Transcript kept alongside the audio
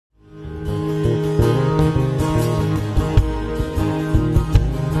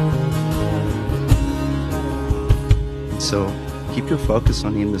So keep your focus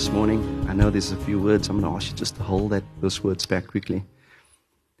on Him this morning. I know there's a few words. I'm going to ask you just to hold those words back quickly.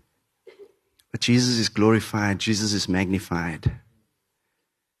 But Jesus is glorified. Jesus is magnified.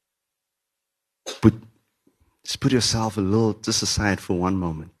 Just put yourself a little just aside for one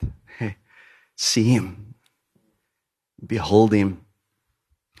moment. See Him. Behold Him.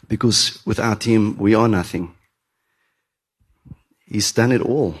 Because without Him, we are nothing. He's done it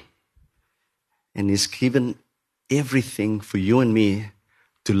all. And He's given everything for you and me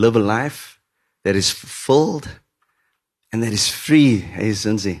to live a life that is fulfilled and that is free. Hey,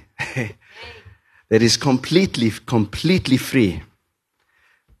 Zinzi. That is completely free.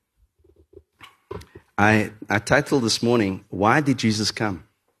 I titled this morning, Why Did Jesus Come?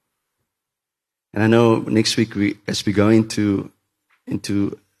 And I know next week, as we go into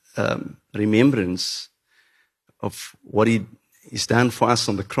remembrance of what He's done for us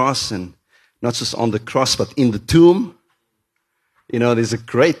on the cross, and not just on the cross, but in the tomb. You know, there's a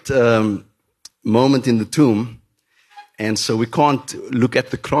great moment in the tomb, and so we can't look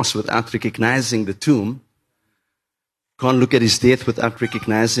at the cross without recognizing the tomb. Can't look at His death without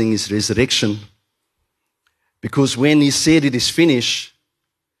recognizing His resurrection. Because when He said it is finished,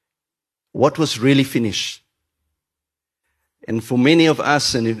 what was really finished? And for many of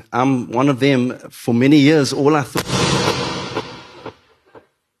us, and I'm one of them, for many years, all I thought,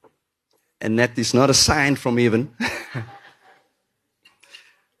 and that is not a sign from heaven.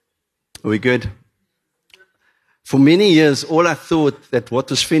 Are we good? For many years, all I thought that what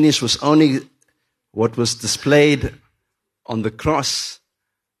was finished was only what was displayed on the cross,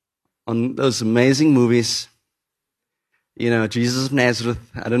 on those amazing movies. You know, Jesus of Nazareth.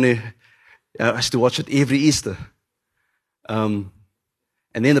 I don't know. I used to watch it every Easter. And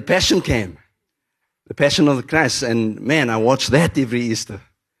then the Passion came. The Passion of the Christ. And man, I watched that every Easter.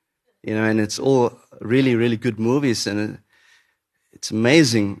 You know, and it's all really, really good movies. And it's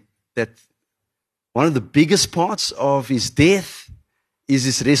amazing that one of the biggest parts of His death is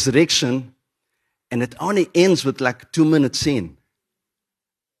His resurrection. And it only ends with like a 2-minute scene.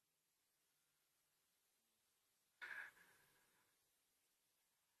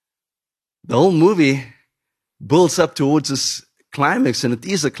 The whole movie builds up towards this climax, and it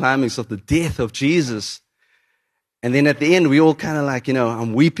is a climax of the death of Jesus. And then at the end, we all kind of like, you know,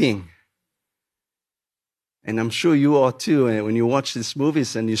 I'm weeping. And I'm sure you are too when you watch these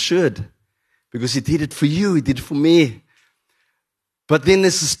movies, and you should. Because He did it for you, He did it for me. But then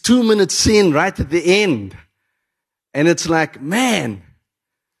there's this 2-minute scene right at the end. And it's like, man,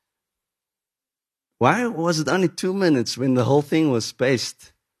 why was it only 2 minutes when the whole thing was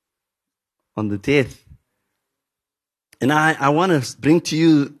based on the death? And I want to bring to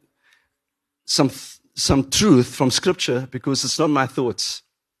you some truth from Scripture, because it's not my thoughts.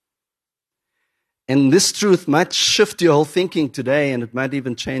 And this truth might shift your whole thinking today, and it might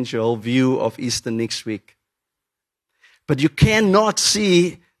even change your whole view of Easter next week. But you cannot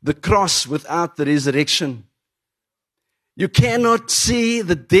see the cross without the resurrection. You cannot see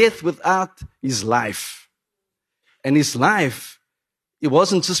the death without His life. And His life, it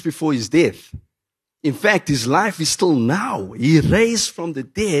wasn't just before His death. In fact, His life is still now. He raised from the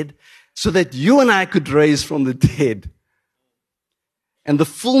dead so that you and I could raise from the dead. And the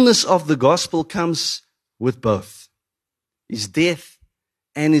fullness of the gospel comes with both His death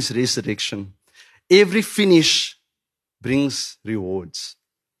and His resurrection. Every finish brings rewards.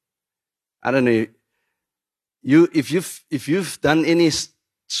 I don't know, if you've done any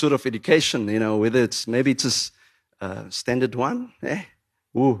sort of education, you know, whether maybe it's just standard 1,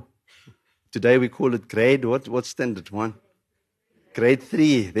 Ooh. Today we call it grade, what's standard 1? Grade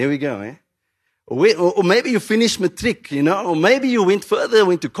 3, there we go, Or maybe you finished matric, you know, or maybe you went further,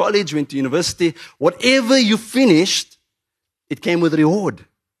 went to college, went to university. Whatever you finished, it came with reward.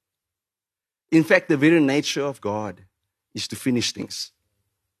 In fact, the very nature of God is to finish things.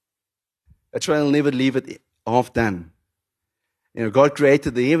 That's why I'll never leave it half done. You know, God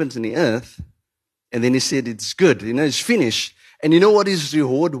created the heavens and the earth, and then He said it's good, you know, it's finished. And you know what His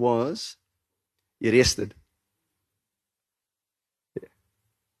reward was? He rested.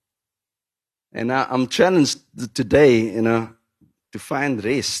 And I'm challenged today, you know, to find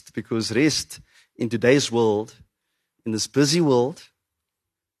rest, because rest in today's world, in this busy world,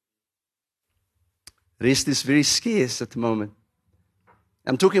 rest is very scarce at the moment.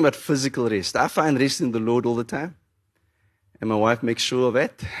 I'm talking about physical rest. I find rest in the Lord all the time. And my wife makes sure of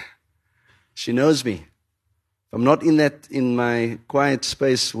that. She knows me. If I'm not in my quiet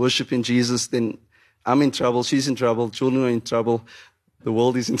space, worshiping Jesus, then I'm in trouble, she's in trouble, children are in trouble. The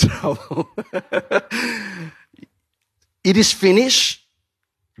world is in trouble. It is finished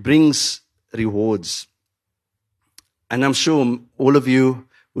brings rewards. And I'm sure all of you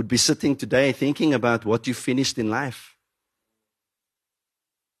would be sitting today thinking about what you finished in life.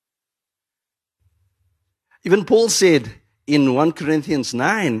 Even Paul said in 1 Corinthians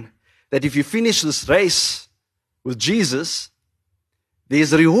 9 that if you finish this race with Jesus,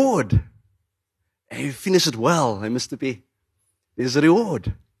 there's a reward. And you finish it well, Mr. P. There's a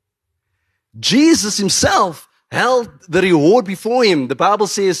reward. Jesus himself held the reward before him. The Bible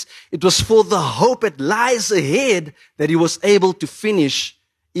says it was for the hope that lies ahead that he was able to finish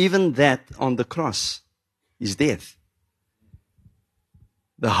even that on the cross, his death.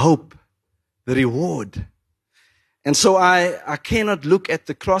 The hope, the reward. And so I cannot look at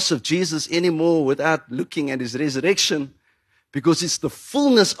the cross of Jesus anymore without looking at his resurrection, because it's the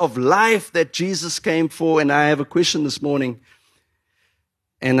fullness of life that Jesus came for. And I have a question this morning.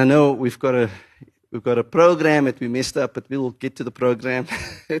 And I know we've got a program that we messed up, but we'll get to the program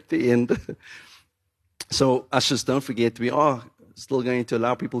at the end. So ushers, don't forget, we are still going to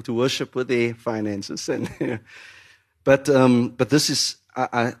allow people to worship with their finances. And but this is,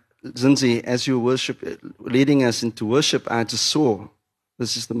 Zinzi, as you worship, leading us into worship, I just saw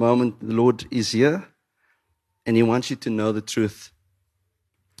this is the moment the Lord is here, and he wants you to know the truth.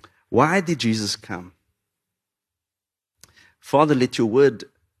 Why did Jesus come? Father, let your word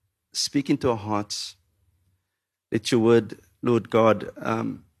speak into our hearts. Let your word, Lord God,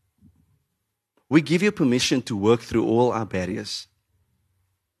 we give you permission to work through all our barriers.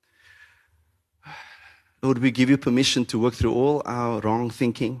 Lord, we give you permission to work through all our wrong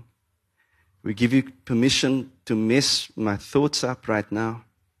thinking. We give you permission to mess my thoughts up right now.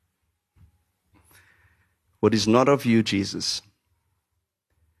 What is not of you, Jesus,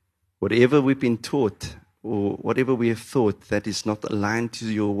 whatever we've been taught or whatever we have thought that is not aligned to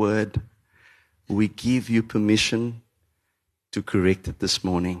your word, we give you permission to correct it this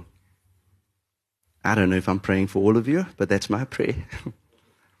morning. I don't know if I'm praying for all of you, but that's my prayer.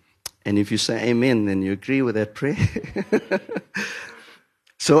 And if you say amen, then you agree with that prayer.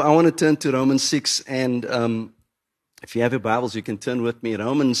 So I want to turn to Romans 6, and if you have your Bibles, you can turn with me.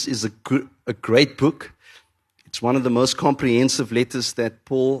 Romans is a great book. It's one of the most comprehensive letters that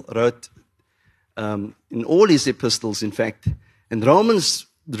Paul wrote in all his epistles, in fact. And Romans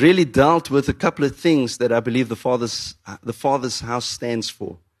really dealt with a couple of things that I believe the Father's house stands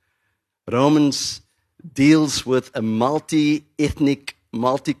for. Romans deals with a multi-ethnic,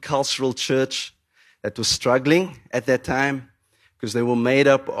 multicultural church that was struggling at that time because they were made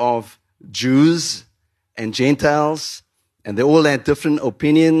up of Jews and Gentiles, and they all had different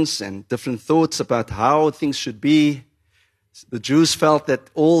opinions and different thoughts about how things should be. The Jews felt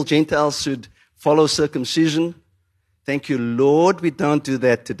that all Gentiles should follow circumcision. Thank you, Lord, we don't do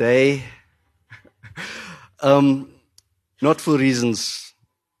that today. Not for reasons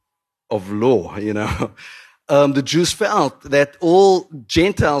of law, you know. The Jews felt that all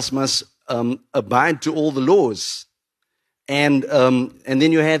Gentiles must abide to all the laws. And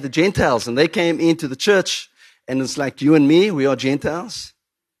then you had the Gentiles, and they came into the church, and it's like you and me, we are Gentiles.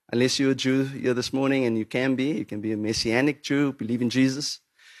 Unless you're a Jew here this morning, and you can be a Messianic Jew, believe in Jesus.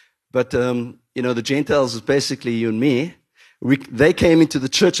 But, the Gentiles is basically you and me. They came into the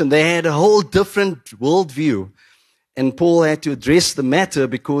church, and they had a whole different worldview. And Paul had to address the matter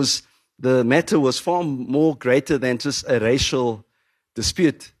because the matter was far more greater than just a racial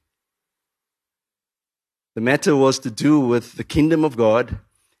dispute. The matter was to do with the kingdom of God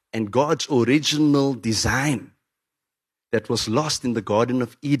and God's original design that was lost in the Garden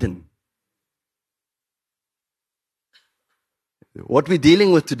of Eden. What we're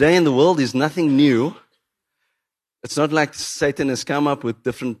dealing with today in the world is nothing new. It's not like Satan has come up with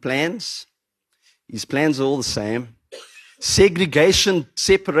different plans. His plans are all the same. Segregation,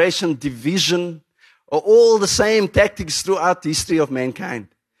 separation, division are all the same tactics throughout the history of mankind.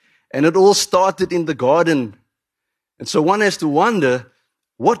 And it all started in the garden. And so one has to wonder,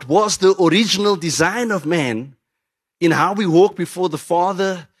 what was the original design of man in how we walk before the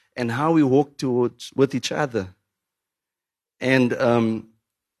Father and how we walk with each other? And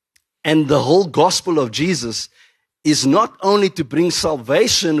the whole gospel of Jesus is not only to bring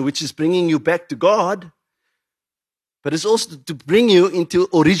salvation, which is bringing you back to God, but it's also to bring you into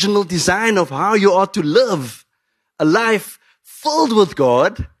original design of how you are to live a life filled with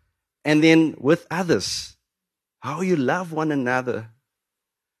God and then with others. How you love one another.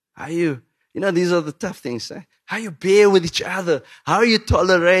 How you, these are the tough things. Eh? How you bear with each other. How you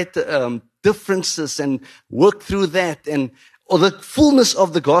tolerate differences and work through that. Or the fullness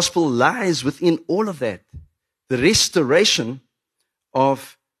of the gospel lies within all of that. The restoration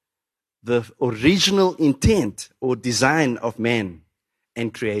of the original intent or design of man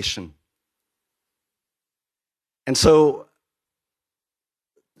and creation. And so,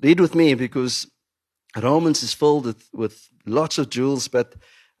 read with me, because Romans is filled with lots of jewels, but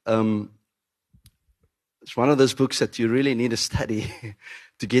it's one of those books that you really need to study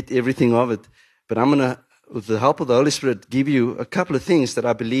to get everything of it. But I'm going to, with the help of the Holy Spirit, give you a couple of things that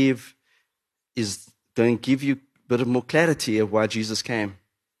I believe is going to give you a bit of more clarity of why Jesus came.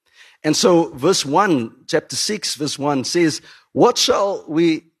 And so verse 1, chapter 6, verse 1 says, what shall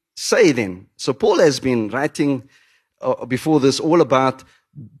we say then? So Paul has been writing before this all about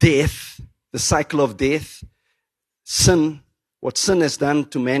death, the cycle of death, sin, what sin has done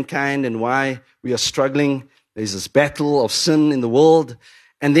to mankind and why we are struggling. There's this battle of sin in the world.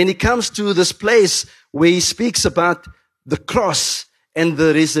 And then he comes to this place where he speaks about the cross and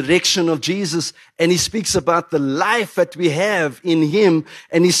the resurrection of Jesus. And he speaks about the life that we have in him.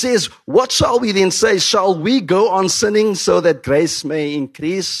 And he says, what shall we then say? Shall we go on sinning so that grace may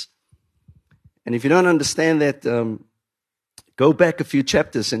increase? And if you don't understand that, go back a few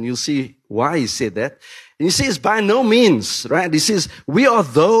chapters and you'll see why he said that. And he says, by no means, right? He says, we are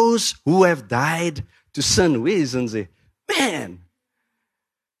those who have died to sin. Where is Nze? Man,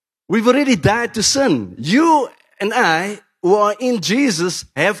 we've already died to sin. You and I, who are in Jesus,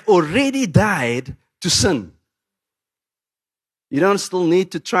 have already died to sin. You don't still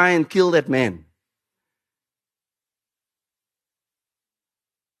need to try and kill that man.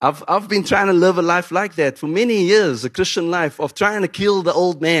 I've been trying to live a life like that for many years, a Christian life of trying to kill the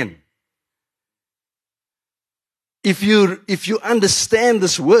old man. If you understand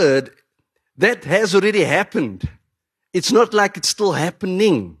this word, that has already happened. It's not like it's still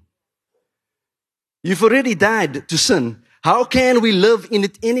happening. You've already died to sin. How can we live in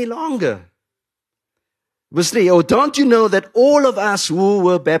it any longer? Verse 3, oh, don't you know that all of us who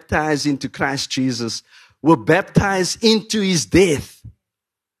were baptized into Christ Jesus were baptized into his death?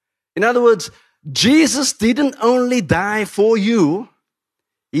 In other words, Jesus didn't only die for you,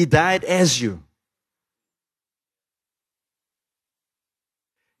 he died as you.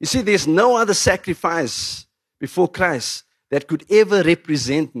 You see, there's no other sacrifice before Christ that could ever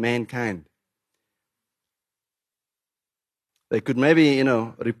represent mankind. They could maybe,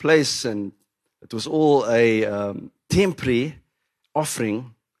 replace, and it was all a temporary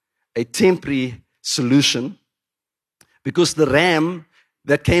offering, a temporary solution, because the ram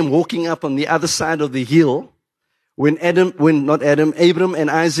that came walking up on the other side of the hill, when Abram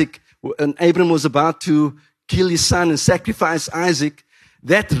and Isaac, and Abram was about to kill his son and sacrifice Isaac,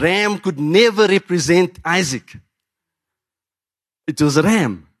 that ram could never represent Isaac. It was a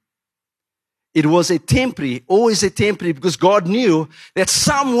ram. It was a temporary, always a temporary, because God knew that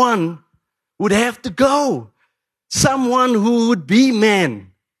someone would have to go. Someone who would be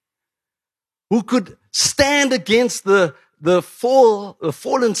man. Who could stand against the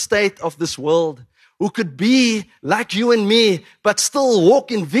fallen state of this world. Who could be like you and me, but still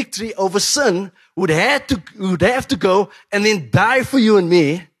walk in victory over sin, would have to go and then die for you and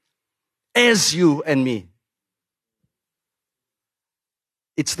me, as you and me.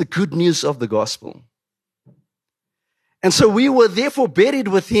 It's the good news of the gospel. And so we were therefore buried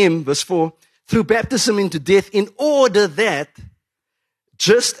with him, verse 4, through baptism into death, in order that,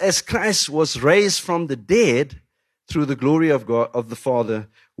 just as Christ was raised from the dead through the glory of God, of the Father,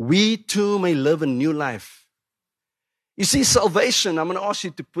 we too may live a new life. You see, salvation, I'm going to ask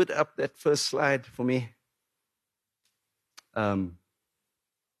you to put up that first slide for me.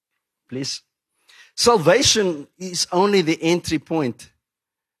 Please. Salvation is only the entry point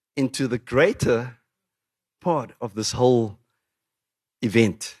into the greater part of this whole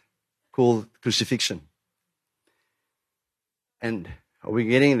event called crucifixion. And are we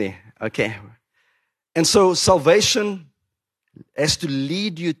getting there? Okay. And so salvation has to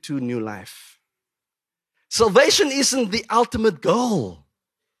lead you to new life. Salvation isn't the ultimate goal.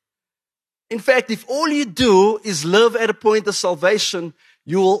 In fact, if all you do is live at a point of salvation,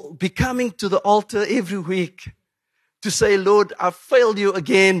 you will be coming to the altar every week to say, Lord, I've failed you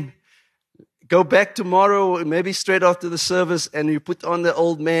again. Go back tomorrow, maybe straight after the service, and you put on the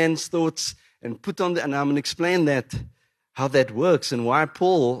old man's thoughts and and I'm going to explain that, how that works and why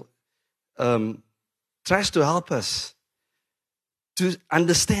Paul tries to help us to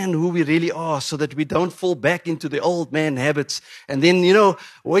understand who we really are so that we don't fall back into the old man habits. And then,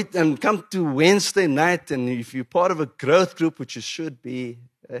 wait and come to Wednesday night, and if you're part of a growth group, which you should be,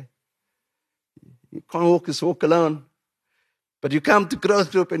 you can't walk alone. But you come to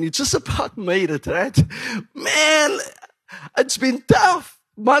growth group and you just about made it, right? Man, it's been tough.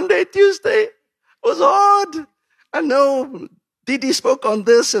 Monday, Tuesday was hard. I know Didi spoke on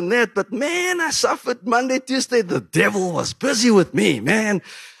this and that, but man, I suffered Monday, Tuesday. The devil was busy with me, man.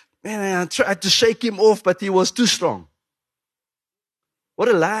 Man, I tried to shake him off, but he was too strong. What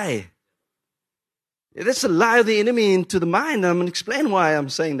a lie. That's a lie of the enemy into the mind. I'm going to explain why I'm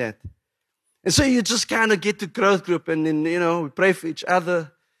saying that. And so you just kind of get to growth group and then, we pray for each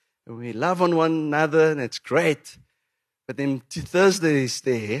other and we love on one another and it's great. But then Thursday is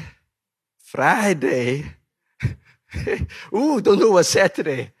there, Friday. Ooh, don't know what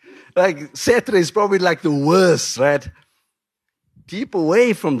Saturday. Like Saturday is probably like the worst, right? Keep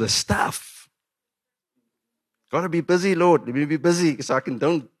away from the stuff. Got to be busy, Lord. Let me be busy so I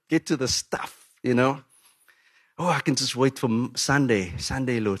don't get to the stuff. Oh, I can just wait for Sunday,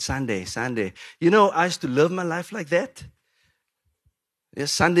 Lord, Sunday. I used to live my life like that.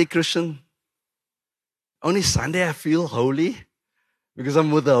 Yes, Sunday Christian. Only Sunday I feel holy because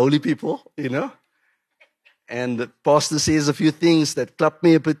I'm with the holy people, And the pastor says a few things that clap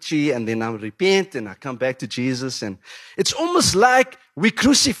me a bit, and then I repent and I come back to Jesus. And it's almost like we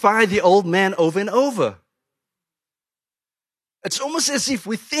crucify the old man over and over. It's almost as if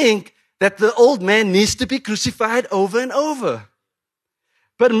we think that the old man needs to be crucified over and over.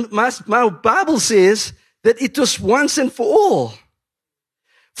 But my Bible says that it was once and for all.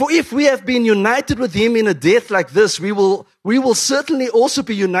 For if we have been united with him in a death like this, we will certainly also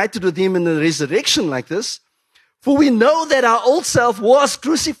be united with him in a resurrection like this. For we know that our old self was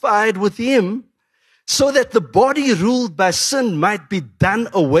crucified with him so that the body ruled by sin might be done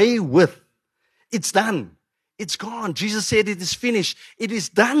away with. It's done. It's gone. Jesus said it is finished. It is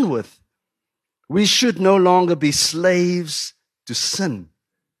done with. We should no longer be slaves to sin.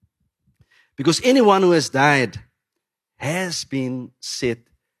 Because anyone who has died has been set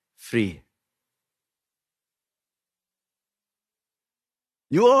free.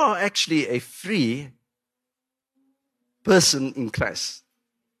 You are actually a free person in Christ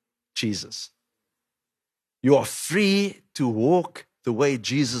Jesus. You are free to walk the way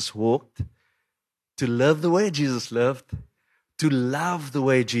Jesus walked, to live the way Jesus lived, to love the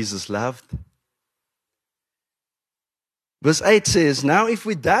way Jesus loved. Verse 8 says, now if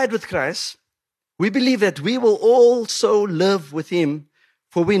we died with Christ, we believe that we will also live with him,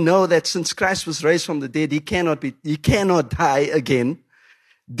 for we know that since Christ was raised from the dead, he cannot die again.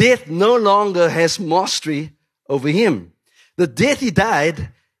 Death no longer has mastery over him. The death he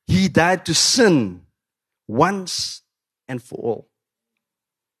died to sin once and for all.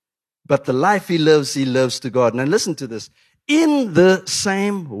 But the life he lives to God. Now listen to this. In the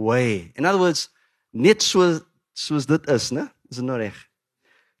same way. In other words, net soos dit is, né? Is it not reg?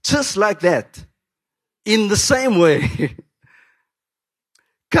 Just like that. In the same way.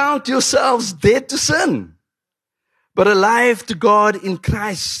 Count yourselves dead to sin, but alive to God in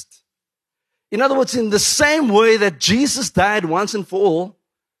Christ. In other words, in the same way that Jesus died once and for all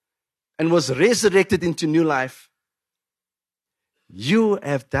and was resurrected into new life, you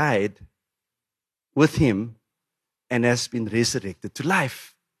have died with him and has been resurrected to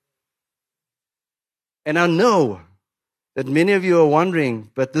life. And I know that many of you are wondering,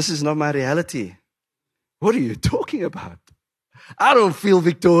 but this is not my reality. What are you talking about? I don't feel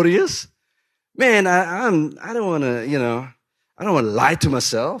victorious. Man, I don't want to, I don't want to lie to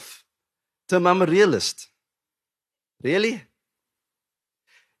myself. Tim, I'm a realist. Really?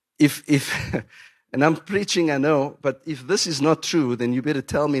 If and I'm preaching, I know, but if this is not true, then you better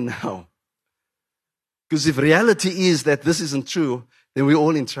tell me now. Because if reality is that this isn't true, then we're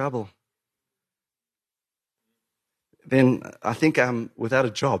all in trouble. Then I think I'm without a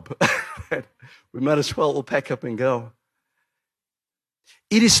job. We might as well all pack up and go.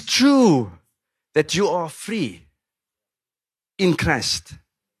 It is true that you are free in Christ.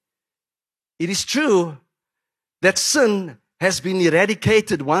 It is true that sin has been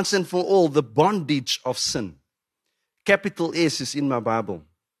eradicated once and for all, the bondage of sin. Capital S is in my Bible.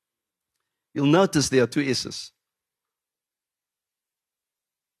 You'll notice there are two S's.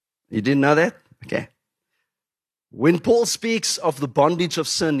 You didn't know that? Okay. When Paul speaks of the bondage of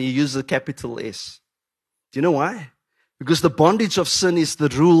sin, he uses a capital S. Do you know why? Because the bondage of sin is the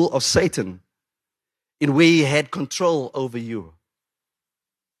rule of Satan, in where he had control over you.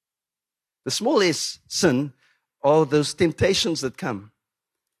 The small s, sin, are those temptations that come.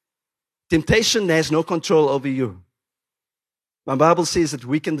 Temptation has no control over you. My Bible says that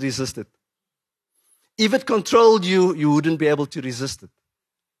we can resist it. If it controlled you, you wouldn't be able to resist it.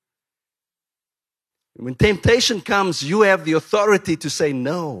 When temptation comes, you have the authority to say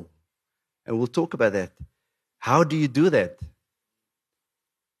no. And we'll talk about that. How do you do that?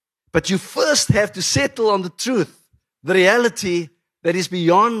 But you first have to settle on the truth, the reality that is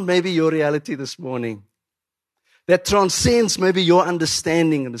beyond maybe your reality this morning, that transcends maybe your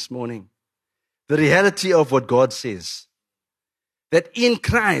understanding this morning, the reality of what God says. that in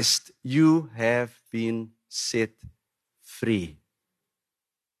Christ you have been set free.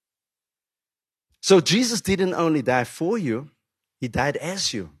 So Jesus didn't only die for you, he died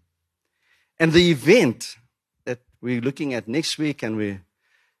as you. And the event that we're looking at next week, the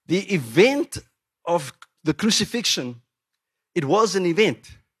event of the crucifixion, it was an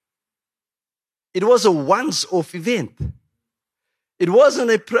event. It was a once-off event. It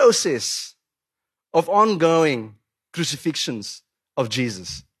wasn't a process of ongoing crucifixions of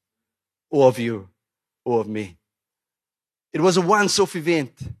Jesus or of you or of me. It was a once-off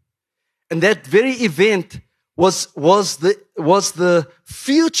event. And that very event was the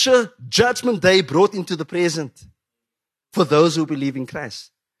future judgment day brought into the present for those who believe in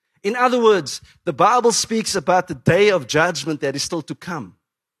Christ. In other words, the Bible speaks about the day of judgment that is still to come.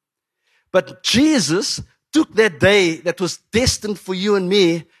 But Jesus took that day that was destined for you and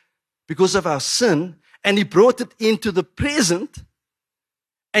me because of our sin, and he brought it into the present,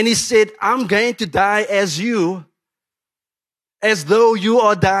 and he said, I'm going to die as you, as though you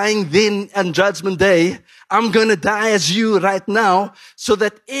are dying then on Judgment Day. I'm going to die as you right now, so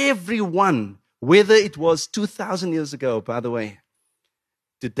that everyone, whether it was 2,000 years ago, by the way,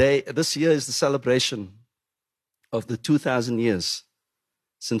 this year is the celebration of the 2,000 years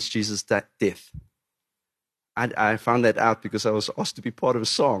since Jesus' death. I found that out because I was asked to be part of a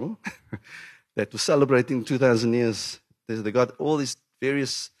song that was celebrating 2,000 years. They got all these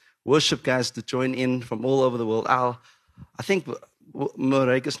various worship guys to join in from all over the world. I think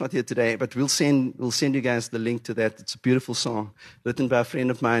Marika's not here today, but we'll send you guys the link to that. It's a beautiful song written by a friend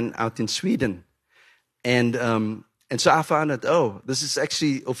of mine out in Sweden. And so I found out, this is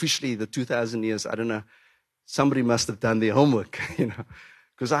actually officially the 2,000 years. I don't know. Somebody must have done their homework,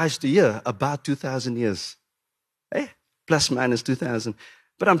 because I used to hear about 2,000 years. Plus minus 2,000.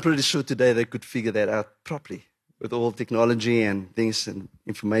 But I'm pretty sure today they could figure that out properly with all technology and things and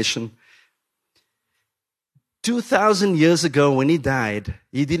information. 2,000 years ago when he died,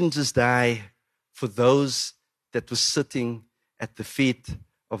 he didn't just die for those that were sitting at the feet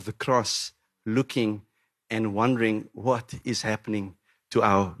of the cross looking and wondering what is happening to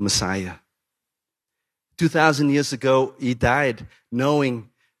our Messiah. 2,000 years ago, he died knowing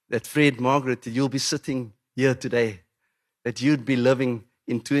that Fred, Margaret, you'll be sitting here today, that you'd be living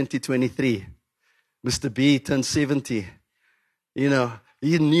in 2023. Mr. B turned 70. He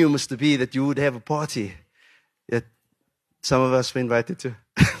knew, Mr. B, that you would have a party. Yet some of us were invited to.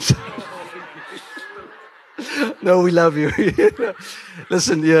 No, we love you.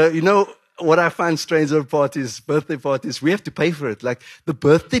 Listen, what I find strange about parties, birthday parties, we have to pay for it. Like the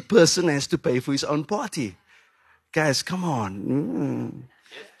birthday person has to pay for his own party. Guys, come on.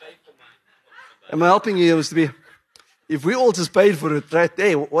 Am I helping you, Mr. B? If we all just paid for it, right?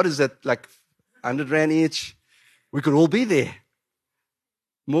 Hey, what is that? Like 100 Rand each? We could all be there.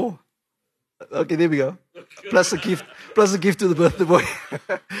 More? Okay, there we go. Plus a gift to the birthday boy.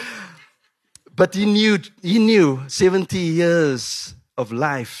 But he knew 70 years of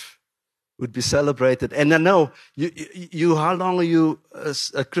life would be celebrated. And I know, you how long are you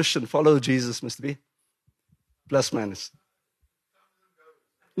a Christian? Follow Jesus, Mr. B? Plus, minus.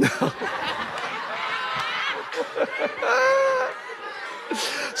 No.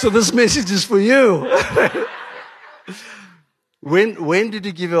 So this message is for you. When did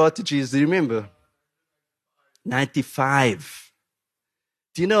you give your heart to Jesus? Do you remember? 95.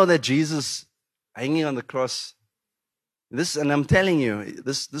 Do you know that Jesus hanging on the cross? And I'm telling you,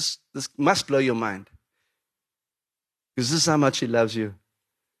 this must blow your mind. Because this is how much he loves you.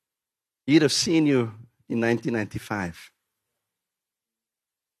 He'd have seen you in 1995.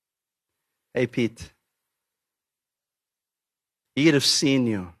 Hey, Pete. He'd have seen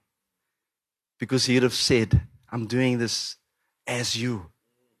you because he'd have said, I'm doing this as you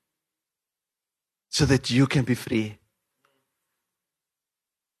so that you can be free.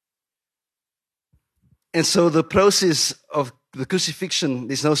 And so the process of the crucifixion,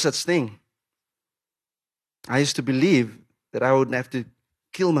 there's no such thing. I used to believe that I would have to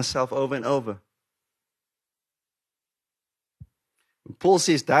kill myself over and over. Paul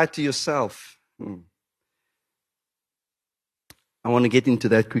says, die to yourself. I want to get into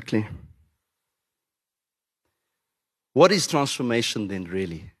that quickly. What is transformation then,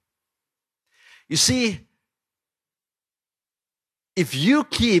 really? You see, if you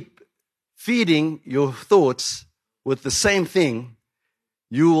keep feeding your thoughts with the same thing,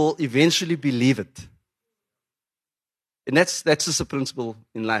 you will eventually believe it. And that's just a principle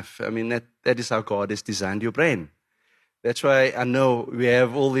in life. I mean, that is how God has designed your brain. That's why I know we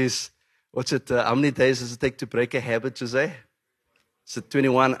have all these, how many days does it take to break a habit, Jose? Is it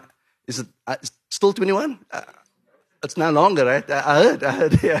 21? Is it still 21? It's no longer, right? I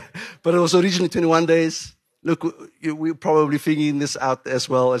heard, yeah. But it was originally 21 days. Look, we're probably figuring this out as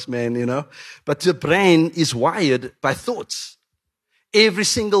well as men, But the brain is wired by thoughts. Every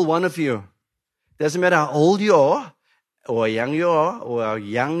single one of you. Doesn't matter how old you are, or how young you are, or how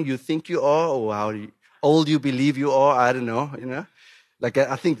young you think you are, or how old you believe you are. I don't know, Like,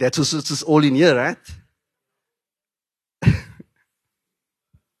 I think that's just all in here, right?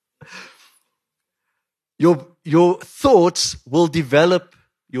 Your thoughts will develop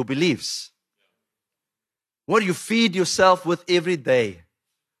your beliefs. What you feed yourself with every day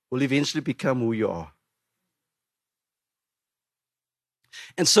will eventually become who you are.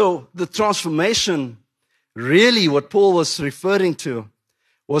 And so the transformation, really what Paul was referring to,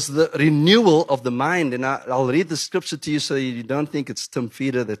 was the renewal of the mind. And I'll read the scripture to you so you don't think it's Tim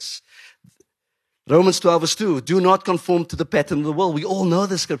Feeder. That's Romans 12 verse 2. Do not conform to the pattern of the world. We all know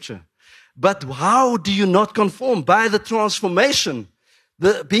the scripture. But how do you not conform? By the transformation.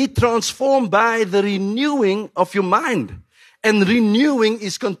 Be transformed by the renewing of your mind. And renewing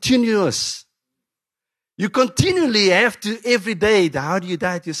is continuous. You continually have to, every day, how do you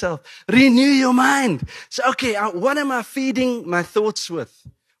diet yourself? Renew your mind. So, okay, what am I feeding my thoughts with?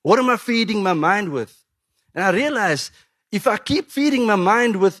 What am I feeding my mind with? And I realize if I keep feeding my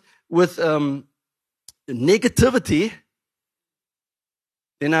mind with negativity,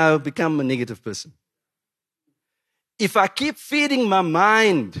 then I'll become a negative person. If I keep feeding my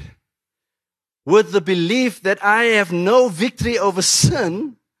mind with the belief that I have no victory over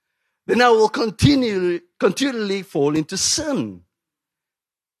sin, then I will continually fall into sin.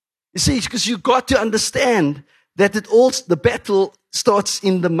 You see, because you've got to understand that the battle starts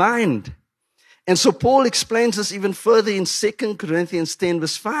in the mind. And so Paul explains this even further in 2 Corinthians 10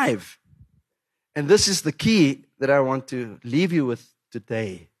 verse 5. And this is the key that I want to leave you with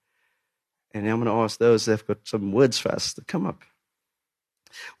today. And I'm going to ask those that have got some words for us to come up.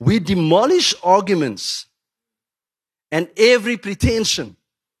 We demolish arguments and every pretension.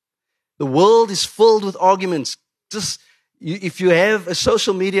 The world is filled with arguments. If you have a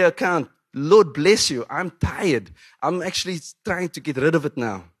social media account, Lord bless you. I'm tired. I'm actually trying to get rid of it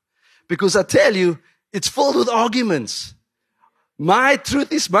now. Because I tell you, it's filled with arguments. My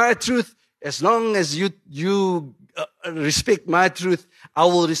truth is my truth. As long as you respect my truth, I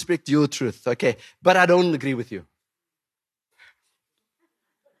will respect your truth. Okay, but I don't agree with you.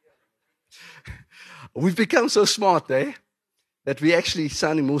 We've become so smart, that we actually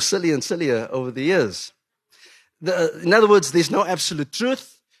sounding more silly and sillier over the years. In other words, there's no absolute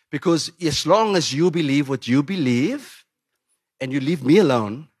truth, because as long as you believe what you believe, and you leave me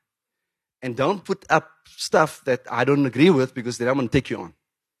alone, and don't put up stuff that I don't agree with, because then I'm going to take you on.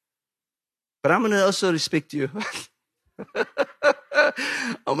 But I'm going to also respect you.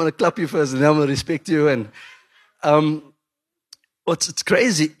 I'm going to clap you first, and then I'm going to respect you. And it's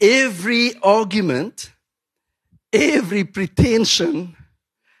crazy. Every argument, every pretension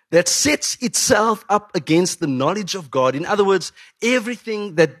that sets itself up against the knowledge of God. In other words,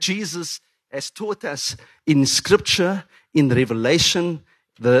 everything that Jesus has taught us in Scripture, in Revelation,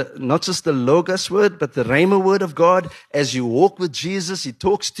 not just the Logos word, but the Rhema word of God. As you walk with Jesus, He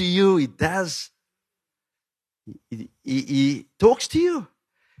talks to you. He does. He talks to you.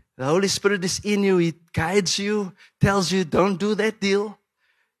 The Holy Spirit is in you. He guides you, tells you, don't do that deal.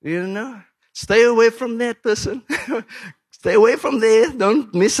 Stay away from that person. Stay away from there.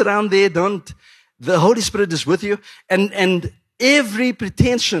 Don't mess around there. The Holy Spirit is with you. And every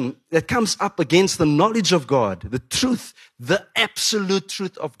pretension that comes up against the knowledge of God, the truth, the absolute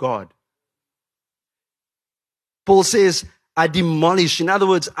truth of God. Paul says, I demolish. In other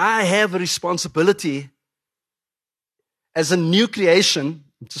words, I have a responsibility as a new creation.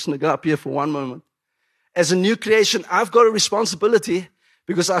 I'm just going to go up here for one moment. As a new creation, I've got a responsibility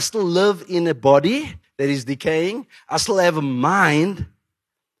because I still live in a body that is decaying. I still have a mind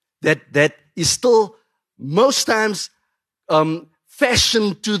that is still most times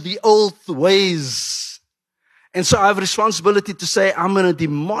fashioned to the old ways. And so I have a responsibility to say, I'm going to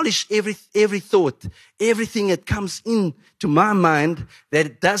demolish every thought, everything that comes into my mind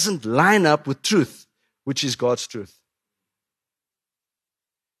that doesn't line up with truth, which is God's truth.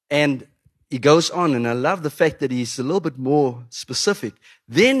 And he goes on, and I love the fact that he's a little bit more specific.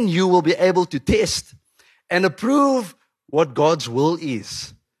 Then you will be able to test and approve what God's will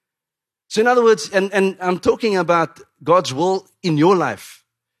is. So in other words, and I'm talking about God's will in your life.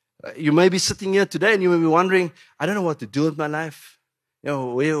 You may be sitting here today and you may be wondering, I don't know what to do with my life.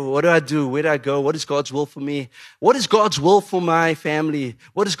 What do I do? Where do I go? What is God's will for me? What is God's will for my family?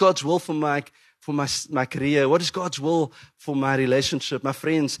 What is God's will for my career? What is God's will for my relationship, my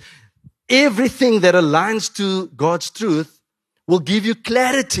friends? everything that aligns to God's truth will give you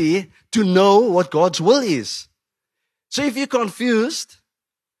clarity to know what God's will is. So if you're confused,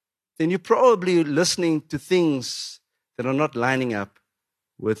 then you're probably listening to things that are not lining up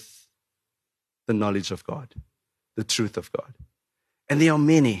with the knowledge of God, the truth of God. And there are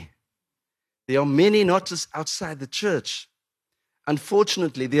many. There are many not just outside the church.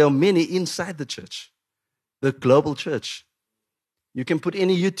 Unfortunately, there are many inside the church, the global church. You can put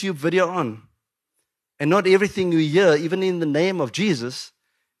any YouTube video on, and not everything you hear, even in the name of Jesus,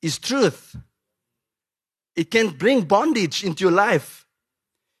 is truth. It can bring bondage into your life.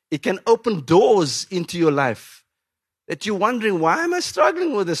 It can open doors into your life that you're wondering, why am I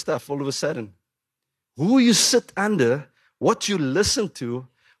struggling with this stuff all of a sudden? Who you sit under, what you listen to,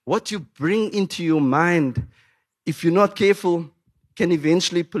 what you bring into your mind, if you're not careful, can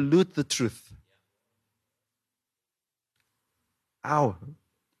eventually pollute the truth. How?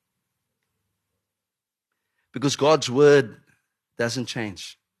 Because God's word doesn't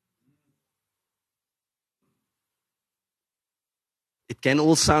change. It can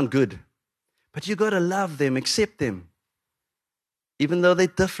all sound good, but you got to love them, accept them, even though they're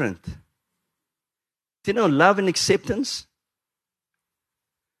different. Do you know, love and acceptance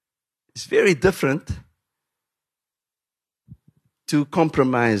is very different to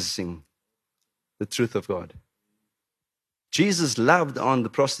compromising the truth of God. Jesus loved on the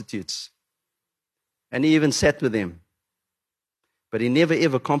prostitutes, and he even sat with them, but he never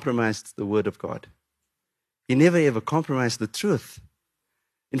ever compromised the word of God. He never ever compromised the truth.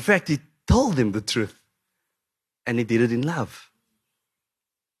 In fact, he told them the truth, and he did it in love.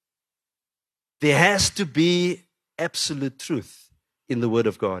 There has to be absolute truth in the word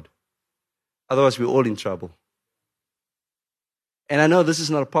of God. Otherwise, we're all in trouble. And I know this is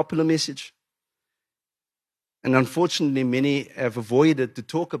not a popular message. And unfortunately, many have avoided to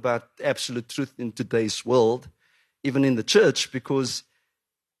talk about absolute truth in today's world, even in the church, because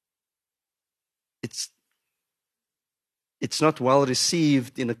it's not well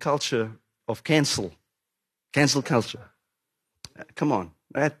received in a culture of cancel culture. Come on,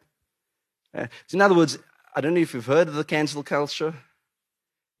 right? So in other words, I don't know if you've heard of the cancel culture.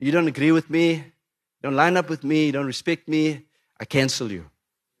 You don't agree with me, you don't line up with me, you don't respect me, I cancel you.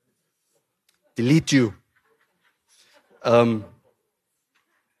 Delete you.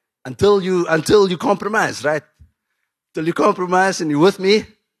 Until you compromise, right? Until you compromise and you're with me,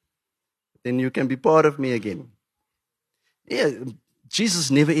 then you can be part of me again. Yeah,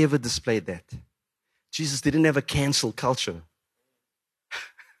 Jesus never ever displayed that. Jesus didn't have a cancel culture.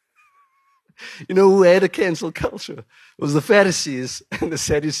 You know who had a cancel culture? It was the Pharisees and the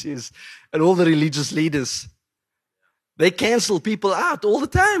Sadducees and all the religious leaders. They cancel people out all the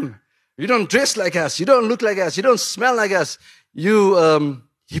time. You don't dress like us. You don't look like us. You don't smell like us. You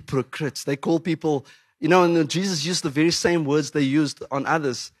hypocrites. They call people, and Jesus used the very same words they used on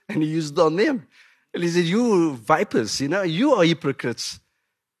others, and he used it on them. And he said, you vipers, you are hypocrites.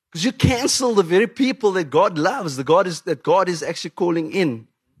 Because you cancel the very people that God loves, that God is actually calling in.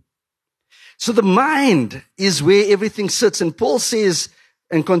 So the mind is where everything sits. And Paul says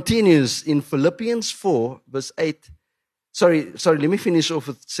and continues in Philippians 4, verse 8. Sorry, let me finish off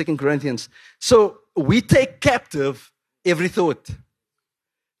with 2 Corinthians. So we take captive every thought.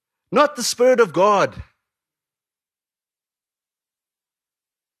 Not the Spirit of God.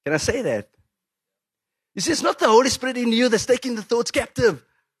 Can I say that? He says, not the Holy Spirit in you that's taking the thoughts captive.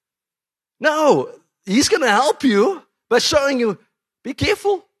 No, He's going to help you by showing you, be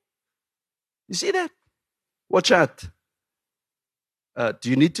careful. You see that? Watch out. Do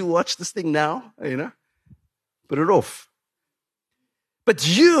you need to watch this thing now? Put it off. But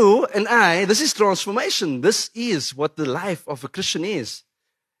you and I, this is transformation. This is what the life of a Christian is.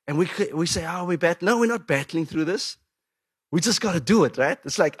 And we say, we're battling. No, we're not battling through this. We just got to do it, right?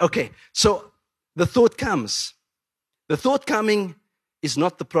 It's like, okay, so the thought comes. The thought coming is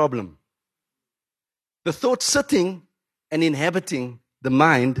not the problem. The thought sitting and inhabiting the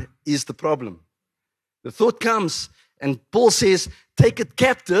mind is the problem. The thought comes, and Paul says, take it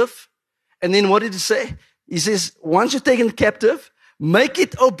captive. And then what did he say? He says, once you've taken it captive, make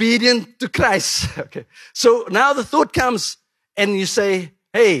it obedient to Christ. Okay. So now the thought comes, and you say,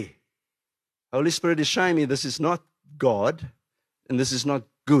 hey, Holy Spirit is showing me this is not God, and this is not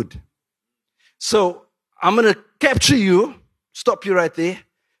good. So I'm going to capture you, stop you right there,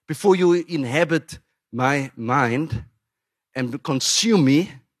 before you inhabit my mind and consume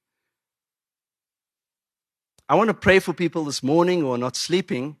me. I want to pray for people this morning who are not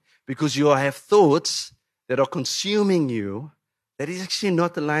sleeping because you have thoughts that are consuming you that is actually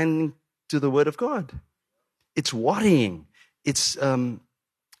not aligning to the Word of God. It's worrying. It's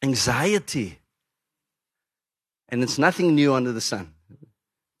anxiety. And it's nothing new under the sun.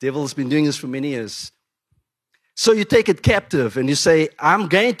 The devil has been doing this for many years. So you take it captive and you say, I'm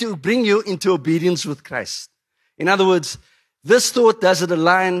going to bring you into obedience with Christ. In other words, this thought, does it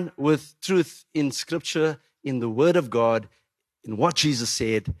align with truth in Scripture, in the Word of God, in what Jesus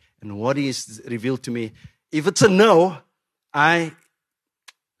said, and what He has revealed to me? If it's a no, I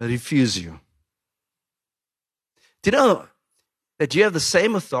refuse you. Do you know that you have the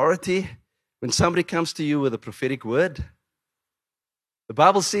same authority when somebody comes to you with a prophetic word? The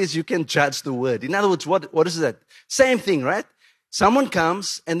Bible says you can judge the word. In other words, what is that? Same thing, right? Someone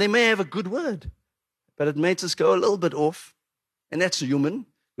comes and they may have a good word, but it may just go a little bit off. And that's human,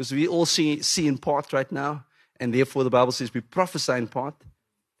 because we all see in part right now. And therefore the Bible says we prophesy in part.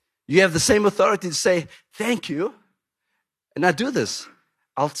 You have the same authority to say, thank you. And I do this.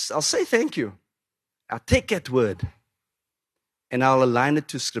 I'll say thank you. I'll take that word and I'll align it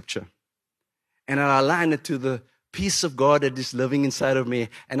to Scripture. And I'll align it to the peace of God that is living inside of me.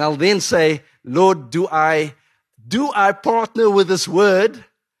 And I'll then say, Lord, do I partner with this word?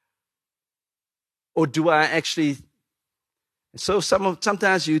 Or do I actually... So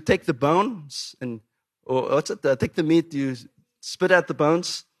sometimes you take the bones or take the meat, you spit out the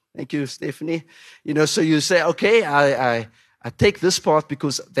bones. Thank you, Stephanie. So you say, okay, I take this part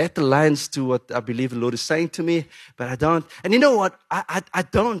because that aligns to what I believe the Lord is saying to me, but I don't. And you know what? I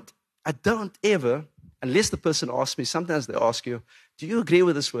don't ever, unless the person asks me, sometimes they ask you, do you agree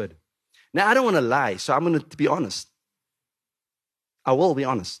with this word? Now, I don't want to lie, so I'm going to be honest. I will be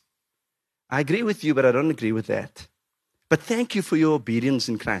honest. I agree with you, but I don't agree with that. But thank you for your obedience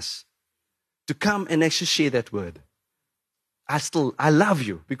in Christ to come and actually share that word. I love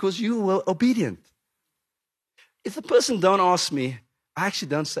you because you were obedient. If the person don't ask me, I actually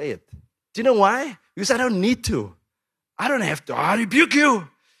don't say it. Do you know why? Because I don't need to. I don't have to. I rebuke you.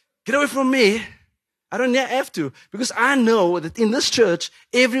 Get away from me. I don't have to. Because I know that in this church,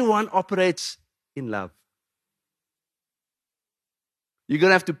 everyone operates in love. You're going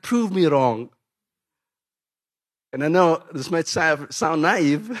to have to prove me wrong. And I know this might sound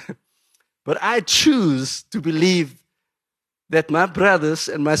naive, but I choose to believe that my brothers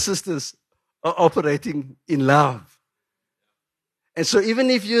and my sisters are operating in love. And so even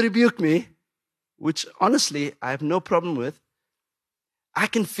if you rebuke me, which honestly I have no problem with, I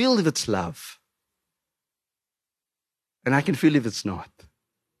can feel if it's love. And I can feel if it's not.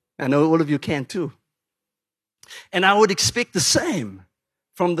 I know all of you can too. And I would expect the same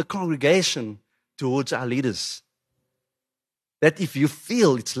from the congregation towards our leaders. That if you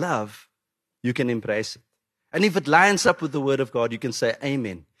feel it's love, you can embrace it. And if it lines up with the Word of God, you can say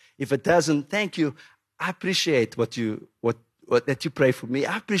amen. If it doesn't, thank you. I appreciate that you pray for me.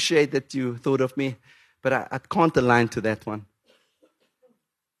 I appreciate that you thought of me, but I can't align to that one.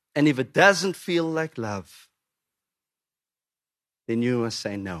 And if it doesn't feel like love, then you must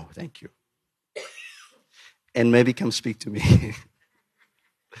say no, thank you. And maybe come speak to me.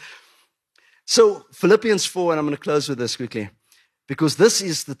 So Philippians 4, and I'm going to close with this quickly. Because this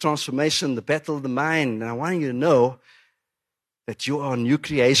is the transformation, the battle of the mind. And I want you to know that you are a new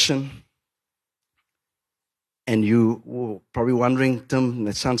creation. And you were probably wondering, Tim,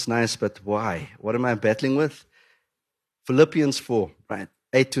 that sounds nice, but why? What am I battling with? Philippians 4, right?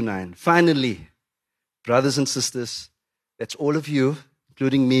 8-9. Finally, brothers and sisters, that's all of you,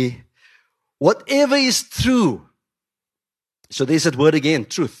 including me. Whatever is true. So there's that word again,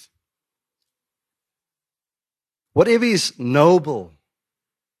 truth. Whatever is noble,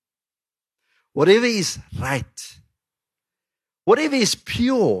 whatever is right, whatever is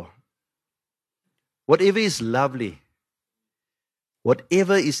pure, whatever is lovely,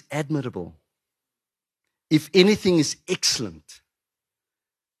 whatever is admirable, if anything is excellent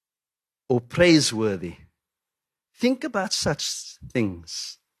or praiseworthy, think about such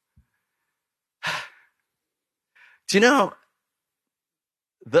things. Do you know,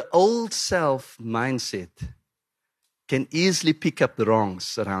 the old self mindset can easily pick up the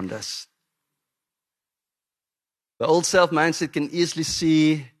wrongs around us. The old self mindset can easily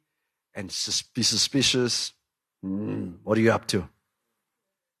see and be suspicious. What are you up to?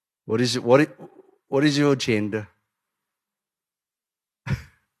 What is your agenda?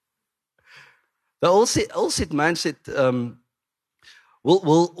 The old set mindset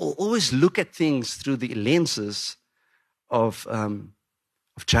will always look at things through the lenses of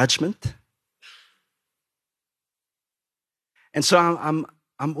judgment. And so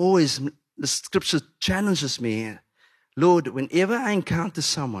I'm always, the Scripture challenges me, Lord, whenever I encounter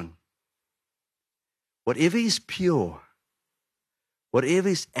someone, whatever is pure, whatever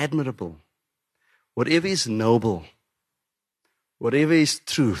is admirable, whatever is noble, whatever is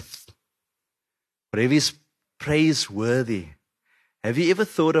truth, whatever is praiseworthy. Have you ever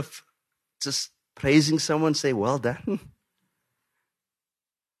thought of just praising someone, say, well done?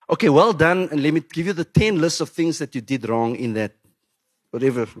 Okay, well done, and let me give you the 10 lists of things that you did wrong in that,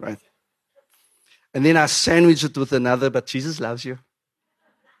 whatever, right? And then I sandwich it with another, but Jesus loves you.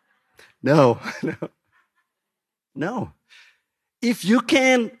 No, no, no. If you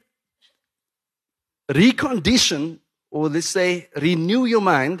can recondition, or let's say renew your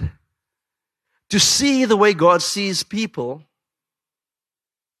mind to see the way God sees people,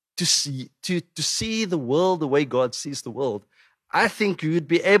 to see the world the way God sees the world, I think you would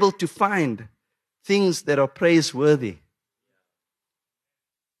be able to find things that are praiseworthy.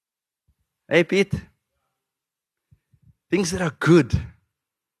 Hey, Pete? Things that are good.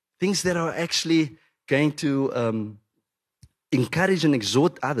 Things that are actually going to encourage and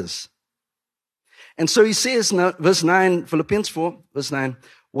exhort others. And so he says now, verse 9, Philippians 4, verse 9,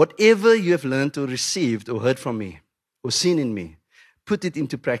 whatever you have learned or received or heard from me or seen in me, put it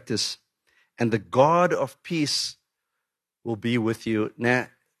into practice, and the God of peace will be with you. Now,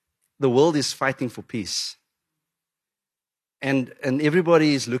 the world is fighting for peace. And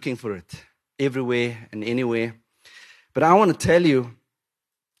everybody is looking for it, everywhere and anywhere. But I want to tell you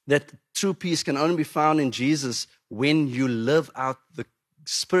that true peace can only be found in Jesus when you live out the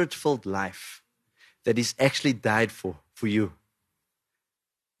spirit-filled life that He's actually died for you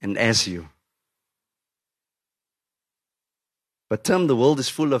and as you. But Tim, the world is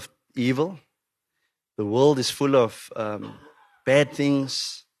full of evil. The world is full of bad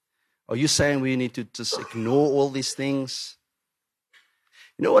things. Are you saying we need to just ignore all these things?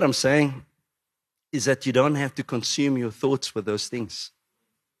 You know what I'm saying? Is that you don't have to consume your thoughts with those things.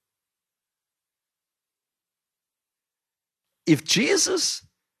 If Jesus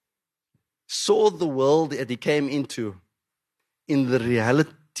saw the world that He came into in the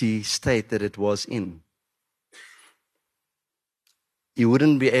reality state that it was in, He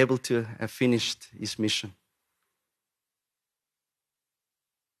wouldn't be able to have finished His mission.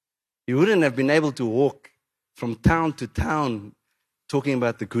 He wouldn't have been able to walk from town to town talking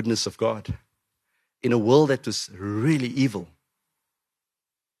about the goodness of God in a world that was really evil.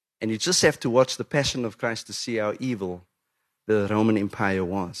 And you just have to watch the Passion of Christ to see how evil the Roman Empire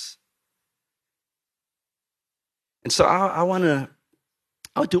was. And so I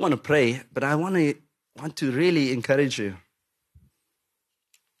do want to pray, but I want to really encourage you.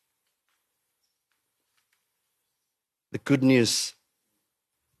 The good news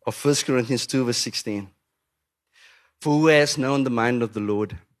of 1 Corinthians 2 verse 16. For who has known the mind of the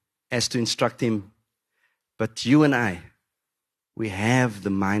Lord as to instruct him? But you and I, we have the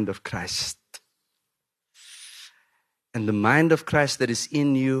mind of Christ. And the mind of Christ that is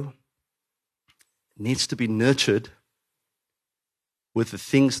in you needs to be nurtured with the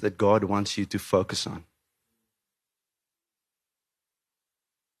things that God wants you to focus on.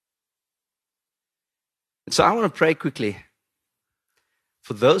 And so I want to pray quickly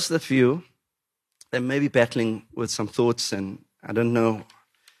for those of you that may be battling with some thoughts, and I don't know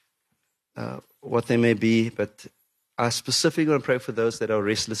what they may be, but I specifically want to pray for those that are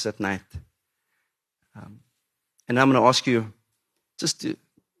restless at night. And I'm going to ask you just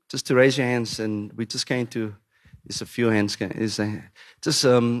to raise your hands, and we're just going to, there's a few hands. I'm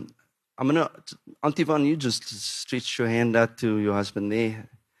going to, Auntie Van, you just stretch your hand out to your husband there.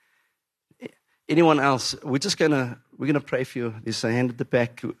 Anyone else? We're going to pray for you. There's a hand at the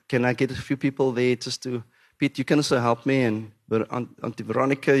back. Can I get a few people there just to, Pete, you can also help me, and Auntie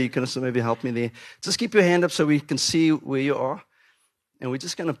Veronica, you can also maybe help me there. Just keep your hand up so we can see where you are. And we're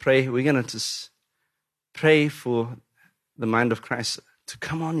just going to pray. We're going to just pray for the mind of Christ to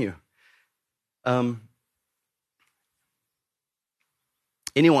come on you.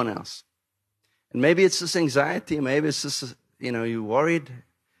 Anyone else? And maybe it's just anxiety. Maybe it's just, you're worried.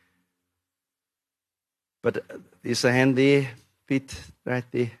 But there's a hand there, Pete, right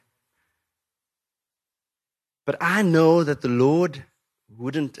there. But I know that the Lord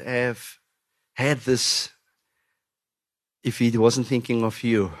wouldn't have had this if He wasn't thinking of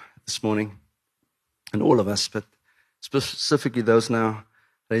you this morning, and all of us, but specifically those now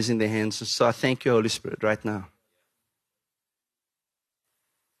raising their hands. So I thank you, Holy Spirit, right now.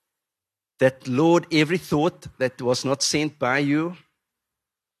 That, Lord, every thought that was not sent by you,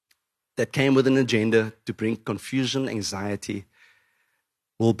 that came with an agenda to bring confusion, anxiety,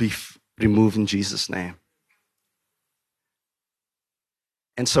 will be removed in Jesus' name.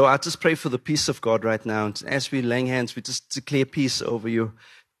 And so I just pray for the peace of God right now. And as we're laying hands, we just declare peace over you.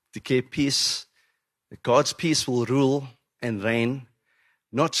 Declare peace. That God's peace will rule and reign,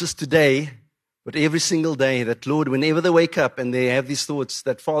 not just today, But every single day that, Lord, whenever they wake up and they have these thoughts,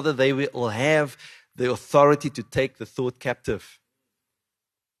 that, Father, they will have the authority to take the thought captive.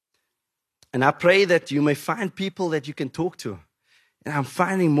 And I pray that you may find people that you can talk to. And I'm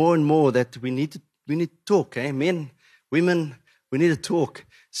finding more and more that we need to talk. Eh? Men, women, we need to talk.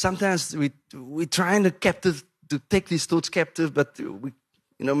 Sometimes we're trying to take these thoughts captive, but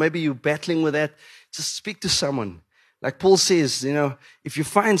maybe you're battling with that. Just speak to someone. Like Paul says, if you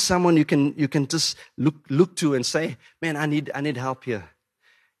find someone you can just look to and say, man, I need help here.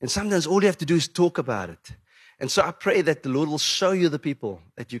 And sometimes all you have to do is talk about it. And so I pray that the Lord will show you the people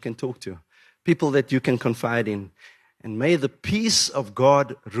that you can talk to, people that you can confide in. And may the peace of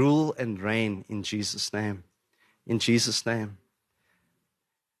God rule and reign in Jesus' name. In Jesus' name.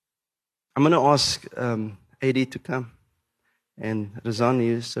 I'm going to ask AD to come. And Razan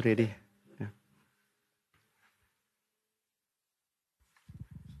is ready.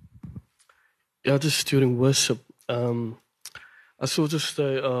 Yeah, just during worship, I saw just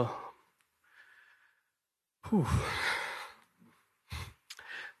a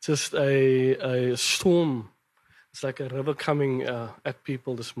storm. It's like a river coming at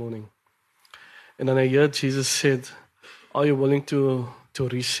people this morning. And then I heard Jesus said, are you willing to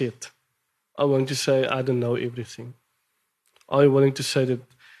reset? Are you willing to say, I don't know everything? Are you willing to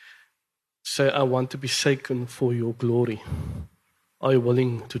say, I want to be shaken for your glory? Are you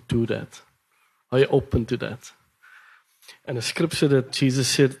willing to do that? Are you open to that? And the scripture that Jesus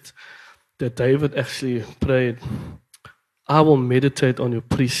said, that David actually prayed, I will meditate on your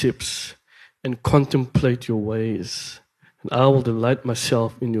precepts and contemplate your ways. And I will delight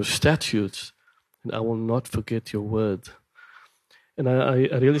myself in your statutes, and I will not forget your word. And I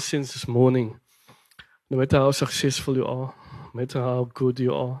really sense this morning, no matter how successful you are, no matter how good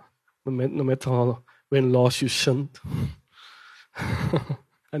you are, no matter when last you sinned,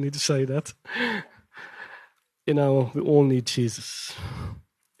 I need to say that. We all need Jesus.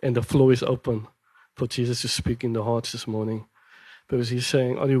 And the floor is open for Jesus to speak in the hearts this morning. Because he's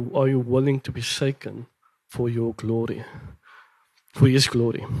saying, are you willing to be shaken for your glory? For his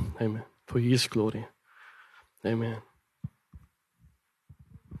glory. Amen. For his glory. Amen.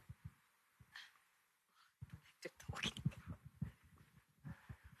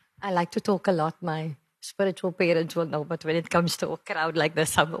 I like to talk a lot. My spiritual parents will know, but when it comes to a crowd like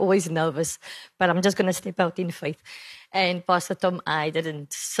this, I'm always nervous. But I'm just going to step out in faith. And Pastor Tom, I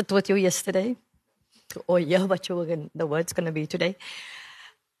didn't sit with you yesterday or hear what the word's going to be today.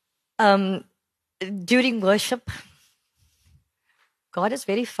 During worship, God is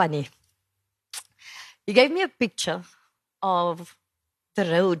very funny. He gave me a picture of the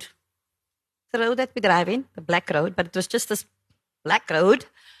road that we drive in, the black road, but it was just this black road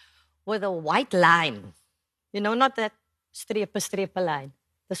with a white line. Not that strepe line,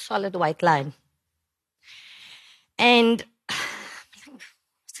 the solid white line. And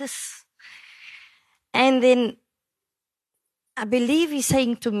then I believe he's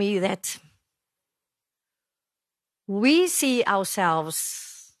saying to me that we see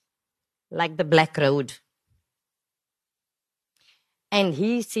ourselves like the black road. And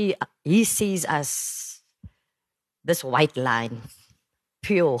he sees us, this white line,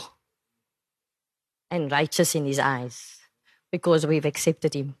 pure and righteous in his eyes, because we've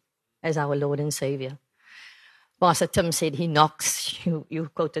accepted him as our Lord and Savior. Pastor Tim said he knocks, you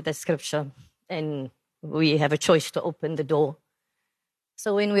quoted that scripture, and we have a choice to open the door.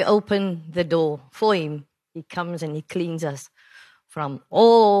 So when we open the door for him, he comes and he cleans us from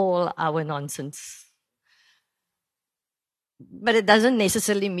all our nonsense. But it doesn't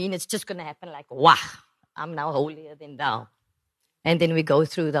necessarily mean it's just going to happen like, wow, I'm now holier than thou. And then we go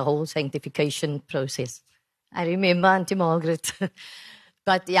through the whole sanctification process. I remember Auntie Margaret.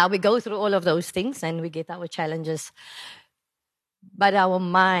 But yeah, we go through all of those things and we get our challenges. But our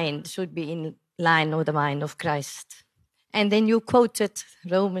mind should be in line with the mind of Christ. And then you quoted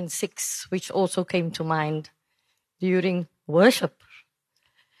Romans 6, which also came to mind during worship.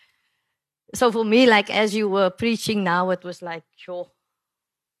 So for me, like as you were preaching now, it was like, sure.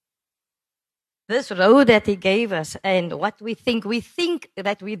 This road that he gave us and what we think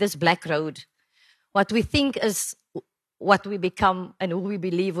that we're this black road. What we think is what we become and who we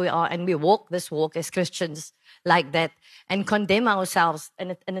believe we are. And we walk this walk as Christians like that and condemn ourselves.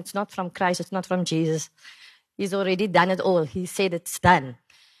 And it's not from Christ, it's not from Jesus. He's already done it all. He said it's done.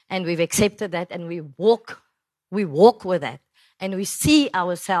 And we've accepted that and we walk with that. And we see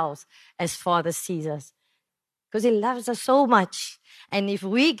ourselves as Father sees us. Because he loves us so much. And if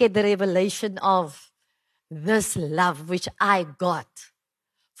we get the revelation of this love, which I got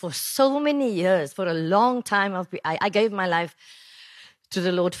for so many years, for a long time, I gave my life to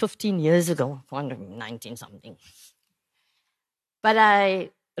the Lord 15 years ago, 19 something. But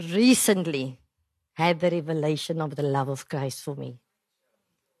I recently had the revelation of the love of Christ for me.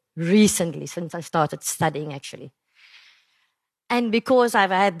 Recently, since I started studying actually. And because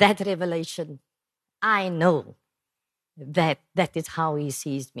I've had that revelation, I know that is how he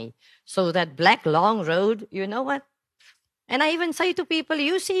sees me. So that black long road, you know what? And I even say to people,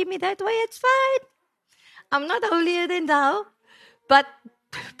 you see me that way, it's fine. I'm not holier than thou, but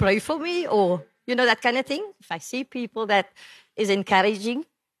pray for me, or, you know, that kind of thing. If I see people that is encouraging,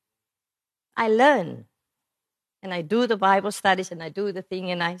 I learn. And I do the Bible studies, and I do the thing,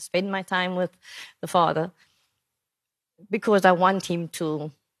 and I spend my time with the Father because I want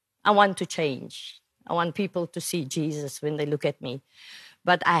to change. I want people to see Jesus when they look at me.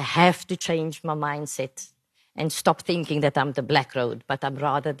 But I have to change my mindset and stop thinking that I'm the black road, but I'm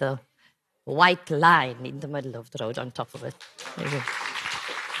rather the white line in the middle of the road on top of it. Amen.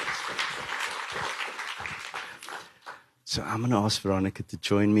 So I'm going to ask Veronica to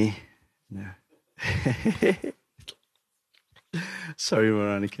join me. No. Sorry,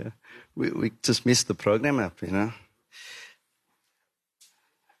 Veronica. We just missed the program up, you know.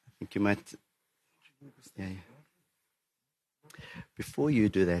 I think you might... Yeah. Before you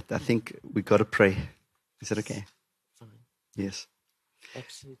do that, I think we got to pray. Is that okay? Fine. Yes.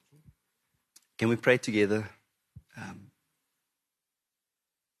 Absolutely. Can we pray together?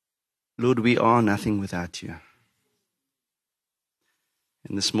 Lord, we are nothing without you.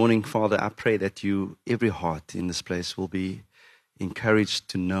 And this morning, Father, I pray that every heart in this place will be encouraged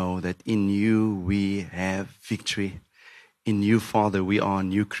to know that in you we have victory. In you, Father, we are a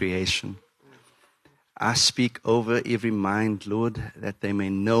new creation. I speak over every mind, Lord, that they may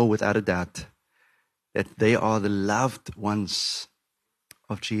know without a doubt that they are the loved ones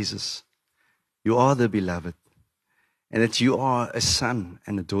of Jesus. You are the beloved, and that you are a son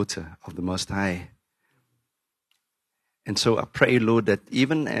and a daughter of the Most High. And so I pray, Lord, that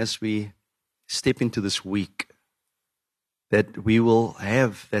even as we step into this week, that we will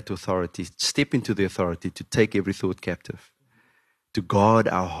have that authority, step into the authority to take every thought captive, to guard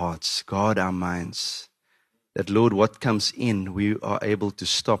our hearts, guard our minds. That, Lord, what comes in, we are able to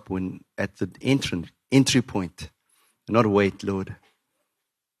stop when at the entry point, and not wait, Lord.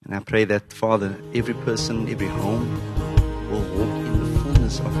 And I pray that, Father, every person, every home will walk in the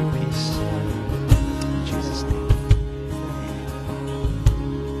fullness of your peace. In Jesus' name.